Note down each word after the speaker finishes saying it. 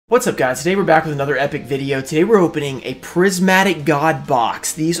What's up, guys? Today we're back with another epic video. Today we're opening a Prismatic God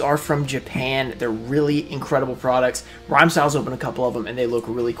box. These are from Japan. They're really incredible products. Rhymestyle's opened a couple of them and they look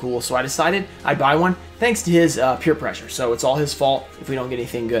really cool. So I decided I'd buy one thanks to his peer pressure. So it's all his fault if we don't get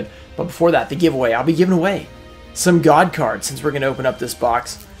anything good. But before that, the giveaway. I'll be giving away some God cards since we're going to open up this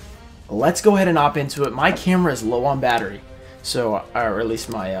box. Let's go ahead and hop into it. My camera is low on battery. So, or at least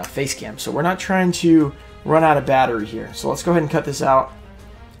my face cam. So we're not trying to run out of battery here. So let's go ahead and cut this out.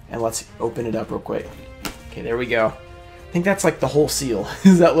 And let's open it up real quick. Okay, there we go. I think that's like the whole seal,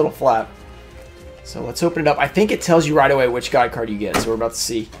 is that little flap. So let's open it up. I think it tells you right away which God card you get, so we're about to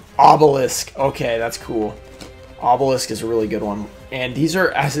see. Obelisk. Okay, that's cool. Obelisk is a really good one. And these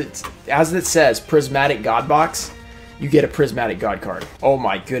are, as it says, Prismatic God box. You get a Prismatic God card. Oh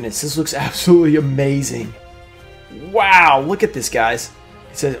my goodness, this looks absolutely amazing. Wow, look at this, guys.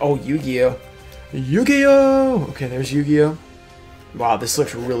 It says, oh, Yugioh. Yugioh! Okay, there's Yugioh. Wow, this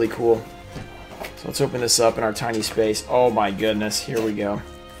looks really cool. So let's open this up in our tiny space. Oh my goodness, here we go.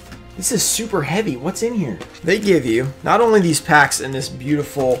 This is super heavy. What's in here? They give you not only these packs and this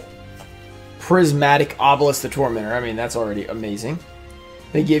beautiful Prismatic Obelisk the Tormentor. I mean, that's already amazing.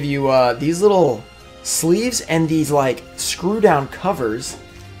 They give you these little sleeves and these like screw down covers.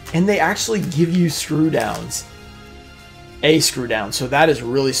 And they actually give you screw downs. A screw down. So that is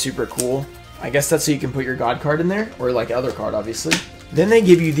really super cool. I guess that's so you can put your God card in there, or like other card, obviously. Then they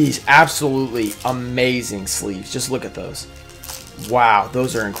give you these absolutely amazing sleeves. Just look at those. Wow,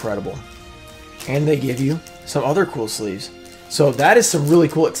 those are incredible. And they give you some other cool sleeves. So that is some really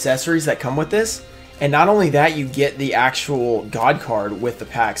cool accessories that come with this. And not only that, you get the actual God card with the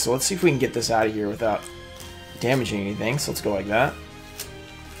pack. So let's see if we can get this out of here without damaging anything. So let's go like that.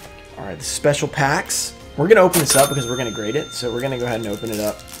 Alright, the special packs. We're going to open this up because we're going to grade it. So we're going to go ahead and open it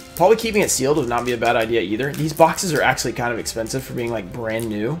up. Probably keeping it sealed would not be a bad idea either. These boxes are actually kind of expensive for being like brand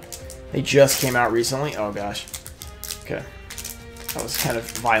new. They just came out recently. Oh gosh. Okay. That was kind of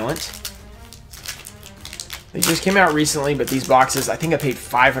violent. They just came out recently, but these boxes, I think I paid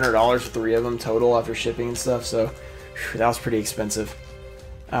 $500 for 3 of them total after shipping and stuff, so whew, that was pretty expensive.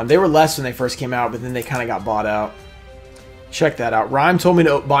 They were less when they first came out, but then they kind of got bought out. Check that out. Rhyme told me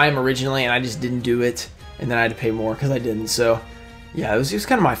to buy them originally, and I just didn't do it, and then I had to pay more because I didn't, so... yeah, it was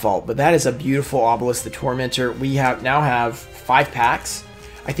kind of my fault, but that is a beautiful Obelisk the Tormentor. We now have 5 packs.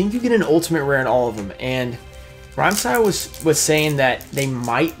 I think you get an ultimate rare in all of them, and Rhymestyle was saying that they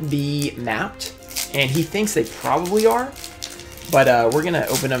might be mapped, and he thinks they probably are, but we're gonna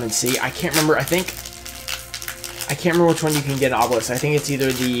open them and see. I can't remember. I can't remember which one you can get an Obelisk. I think it's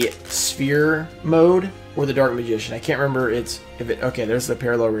either the Sphere mode or the Dark Magician. I can't remember. Okay, there's the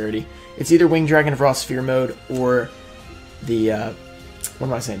parallel rarity. It's either Winged Dragon of Frost Sphere mode or the what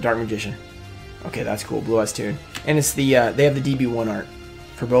am I saying? Dark Magician. Okay, that's cool. Blue Eyes Tune. And it's the they have the DB1 art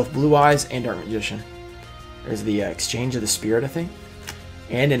for both Blue Eyes and Dark Magician. There's the Exchange of the Spirit, I think.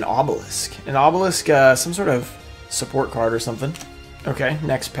 And an Obelisk. An Obelisk, some sort of support card or something. Okay,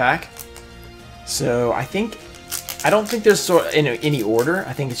 next pack. So I don't think there's in any order.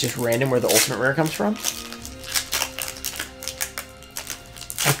 I think it's just random where the ultimate rare comes from.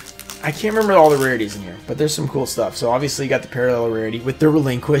 I can't remember all the rarities in here, but there's some cool stuff. So obviously you got the parallel rarity with the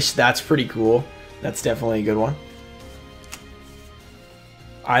Relinquish. That's pretty cool. That's definitely a good one.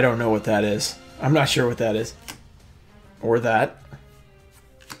 I don't know what that is. I'm not sure what that is. Or that.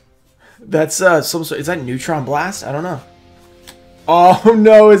 That's some sort. Is that Neutron Blast? I don't know. Oh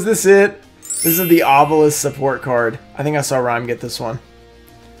no, is this it? This is the Obelisk support card. I think I saw Rhyme get this one.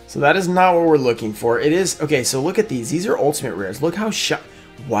 So that is not what we're looking for. It is okay. So look at these. These are ultimate rares. Look how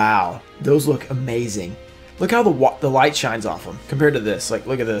wow, those look amazing. Look how the light shines off them compared to this. Like,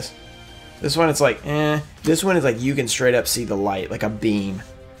 look at this. This one, it's like, eh. This one is like you can straight up see the light, like a beam.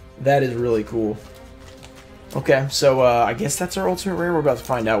 That is really cool. Okay, so I guess that's our ultimate rare. We're about to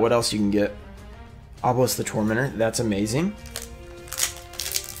find out what else you can get. Obelisk the Tormentor. That's amazing.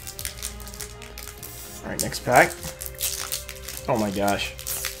 All right, next pack. Oh my gosh.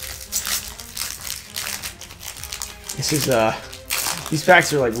 This is these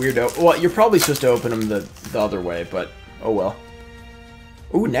packs are like weirdo. Well, you're probably supposed to open them the other way, but oh well.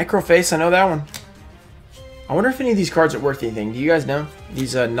 Ooh, Necroface, I know that one. I wonder if any of these cards are worth anything. Do you guys know?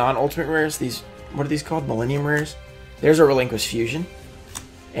 These non-ultimate rares, these, what are these called? Millennium rares? There's a Relinquish Fusion.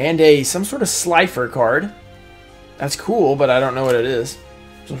 And some sort of Slifer card. That's cool, but I don't know what it is.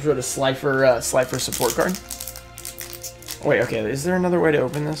 Some sort of Slifer support card. Oh, wait, okay, is there another way to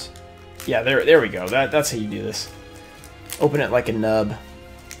open this? Yeah, there we go. That's how you do this. Open it like a nub.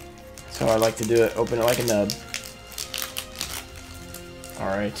 That's how I like to do it. Open it like a nub.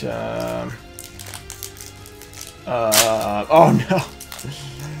 Alright, oh no.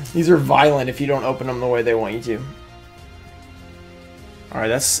 These are violent if you don't open them the way they want you to. Alright,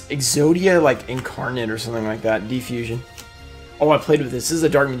 that's Yugioh, like, Incarnate or something like that. Diffusion. Oh, I played with this. This is a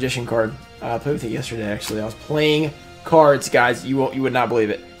Dark Magician card. I played with it yesterday, actually. I was playing cards, guys. You would not believe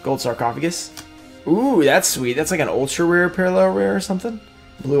it. Gold Sarcophagus. Ooh, that's sweet. That's like an ultra rare, parallel rare or something.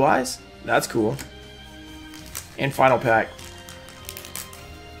 Blue Eyes. That's cool. And final pack.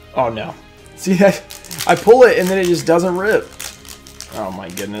 Oh, no. See that? I pull it and then it just doesn't rip. Oh, my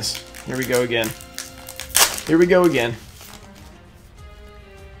goodness. Here we go again. Here we go again.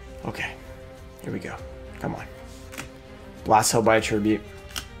 Okay. Here we go. Come on. Blast Hell by a Tribute.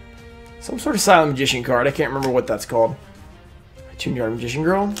 Some sort of Silent Magician card. I can't remember what that's called. A Toon Dark Magician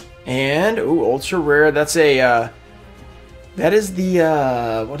Girl. And, ooh, ultra rare. That's a, that is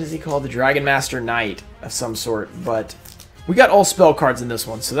the, what is he called? The Dragon Master Knight of some sort. But we got all spell cards in this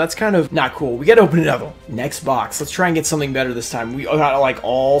one, so that's kind of not cool. We got to open another one. Next box. Let's try and get something better this time. We got, like,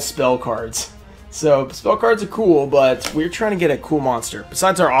 all spell cards. So, spell cards are cool, but we're trying to get a cool monster.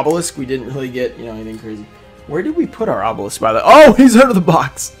 Besides our obelisk, we didn't really get, you know, anything crazy. Where did we put our obelisk, by the way? Oh, he's under the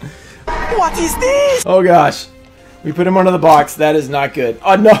box. What is this? Oh, gosh. We put him under the box. That is not good.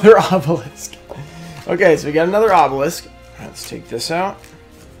 Another obelisk. Okay, so we got another obelisk. Let's take this out.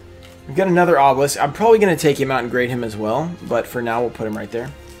 We've got another obelisk. I'm probably going to take him out and grade him as well, but for now, we'll put him right there.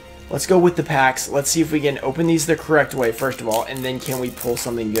 Let's go with the packs. Let's see if we can open these the correct way, first of all, and then can we pull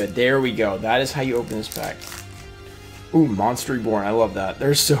something good. There we go. That is how you open this pack. Ooh, Monster Reborn. I love that.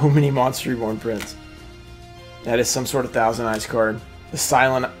 There's so many Monster Reborn prints. That is some sort of Thousand Eyes card. The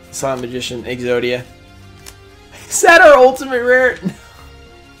Silent Magician, Yugioh. Is that our ultimate rare?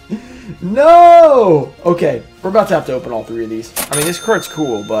 No! Okay, we're about to have to open all three of these. I mean, this card's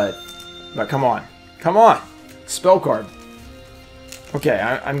cool, but come on. Come on! Spell card. Okay,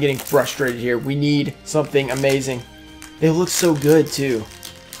 I'm getting frustrated here. We need something amazing. They look so good, too.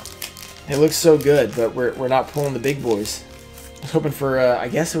 They look so good, but we're not pulling the big boys. I was hoping for, I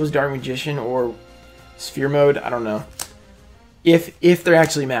guess it was Dark Magician or Sphere Mode. I don't know. If they're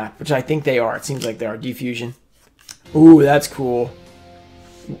actually mapped, which I think they are. It seems like they are. Diffusion. Ooh, that's cool.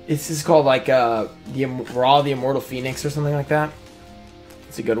 This is called like Ra the Immortal Phoenix or something like that.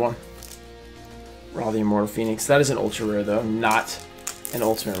 It's a good one. Ra the Immortal Phoenix. That is an ultra rare though, not an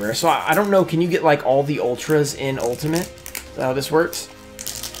ultimate rare. So I don't know. Can you get like all the ultras in ultimate? Is that how this works?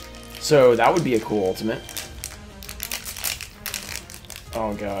 So that would be a cool ultimate.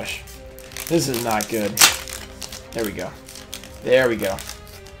 Oh gosh, this is not good. There we go. There we go.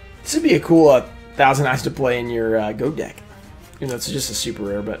 This would be a cool Thousand Eyes to play in your Go deck. Even though it's just a super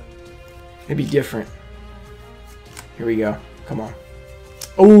rare, but it'd be different. Here we go. Come on.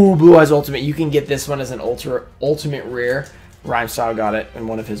 Oh, Blue Eyes Ultimate. You can get this one as an ultimate rare. Rhymestyle got it in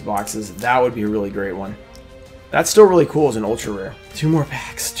one of his boxes. That would be a really great one. That's still really cool as an ultra rare. 2 more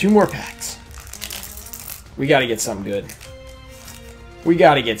packs. 2 more packs. We got to get something good. We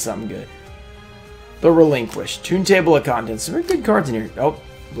got to get something good. The Relinquished. Toon Table of Contents. Some good cards in here. Oh,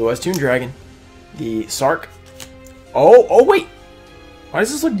 Blue Eyes Toon Dragon. The Sark. Oh, wait. Why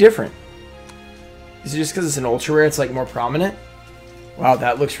does this look different? Is it just because it's an ultra rare, it's like more prominent? Wow,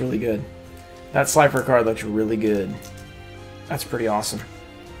 that looks really good. That Slifer card looks really good. That's pretty awesome.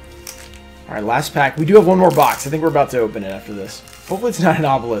 Alright, last pack. We do have one more box. I think we're about to open it after this. Hopefully it's not an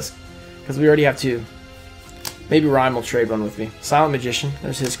obelisk, because we already have 2. Maybe Rhyme will trade one with me. Silent Magician.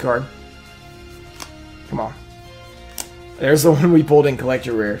 There's his card. Come on. There's the one we pulled in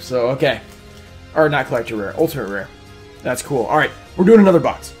Collector Rare. So, okay. Or not Collector Rare. Ultimate Rare. That's cool. Alright, we're doing another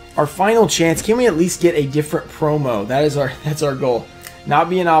box. Our final chance. Can we at least get a different promo? That's our goal. Not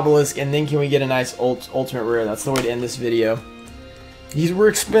be an obelisk, and then can we get a nice ultimate rare? That's the way to end this video. These were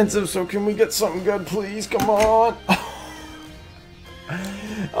expensive, so can we get something good, please? Come on.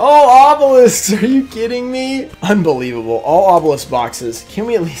 Oh, obelisks! Are you kidding me? Unbelievable. All obelisk boxes. Can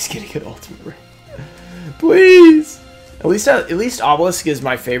we at least get a good ultimate rare? Please. At least obelisk is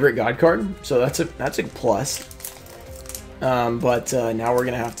my favorite god card, so that's a plus. But now we're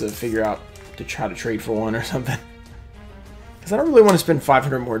gonna have to figure out to try to trade for one or something. Because I don't really want to spend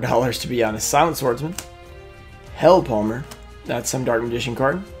 $500 more, to be honest. Silent Swordsman. Hell Palmer. That's some Dark Magician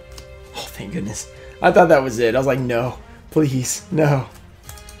card. Oh, thank goodness. I thought that was it. I was like, no. Please. No.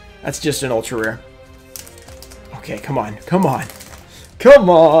 That's just an ultra rare. Okay, come on. Come on. Come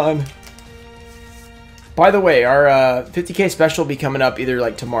on. By the way, our 50K special will be coming up either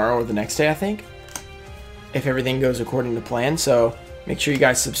like tomorrow or the next day, I think. If everything goes according to plan. So make sure you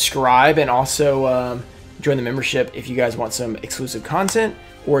guys subscribe and also join the membership if you guys want some exclusive content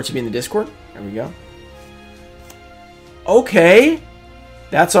or to be in the Discord. There we go. Okay.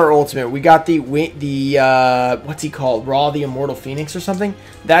 That's our ultimate. We got the what's he called? Raw the Immortal Phoenix or something.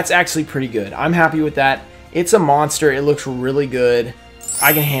 That's actually pretty good. I'm happy with that. It's a monster. It looks really good.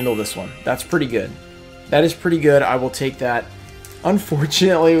 I can handle this one. That's pretty good. That is pretty good. I will take that.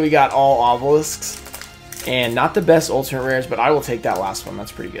 Unfortunately, we got all obelisks. And not the best ultimate rares, but I will take that last one.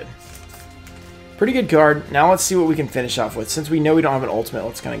 That's pretty good. Pretty good card. Now let's see what we can finish off with. Since we know we don't have an ultimate,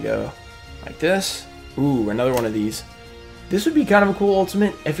 let's kind of go like this. Ooh, another one of these. This would be kind of a cool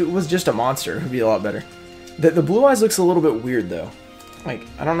ultimate. If it was just a monster, it would be a lot better. The blue eyes looks a little bit weird, though. Like,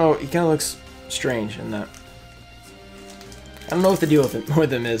 I don't know. He kind of looks strange in that. I don't know what the deal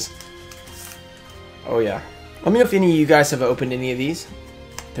with him is. Oh, yeah. Let me know if any of you guys have opened any of these.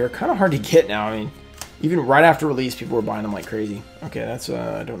 They're kind of hard to get now. I mean, even right after release, people were buying them like crazy. Okay, that's,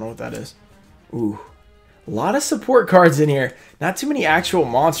 I don't know what that is. Ooh. A lot of support cards in here. Not too many actual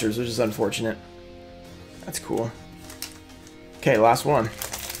monsters, which is unfortunate. That's cool. Okay, last one.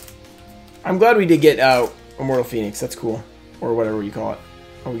 I'm glad we did get Immortal Phoenix. That's cool. Or whatever you call it.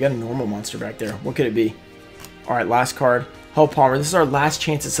 Oh, we got a normal monster back there. What could it be? Alright, last card. Hell Palmer. This is our last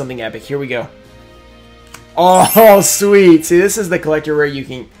chance at something epic. Here we go. Oh, sweet. See, this is the collector rare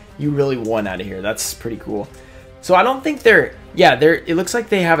you really want out of here. That's pretty cool. So I don't think they're... Yeah, it looks like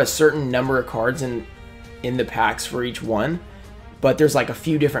they have a certain number of cards in the packs for each one. But there's like a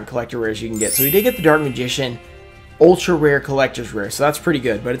few different collector rares you can get. So we did get the Dark Magician ultra rare collector's rare, so that's pretty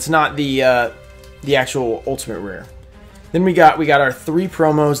good, but it's not the actual ultimate rare. Then we got our 3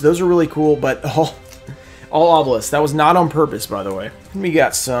 promos. Those are really cool, but all obelisks. That was not on purpose, by the way. Then we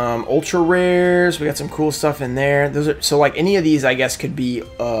got some ultra rares. We got some cool stuff in there. Those are so like any of these, I guess, could be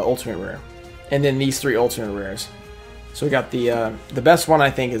ultimate rare, and then these 3 ultimate rares. So we got the best one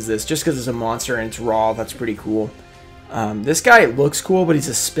I think is this, just because it's a monster and it's raw. That's pretty cool. This guy looks cool, but he's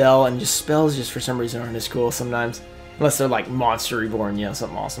a spell, and just spells just for some reason aren't as cool sometimes. Unless they're like Monster Reborn, you know,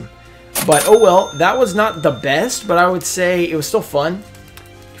 something awesome. But, oh well, that was not the best, but I would say it was still fun.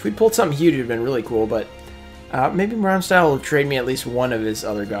 If we pulled something huge, it would have been really cool, but maybe Brownstyle will trade me at least one of his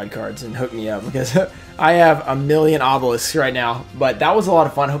other God cards and hook me up, because I have a million obelisks right now. But that was a lot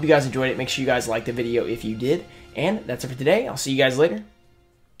of fun. Hope you guys enjoyed it. Make sure you guys liked the video if you did. And that's it for today. I'll see you guys later.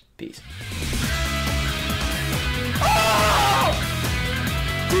 Peace.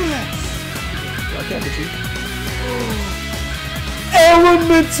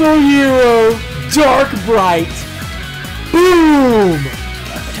 Elemental Hero, Dark Bright. Boom!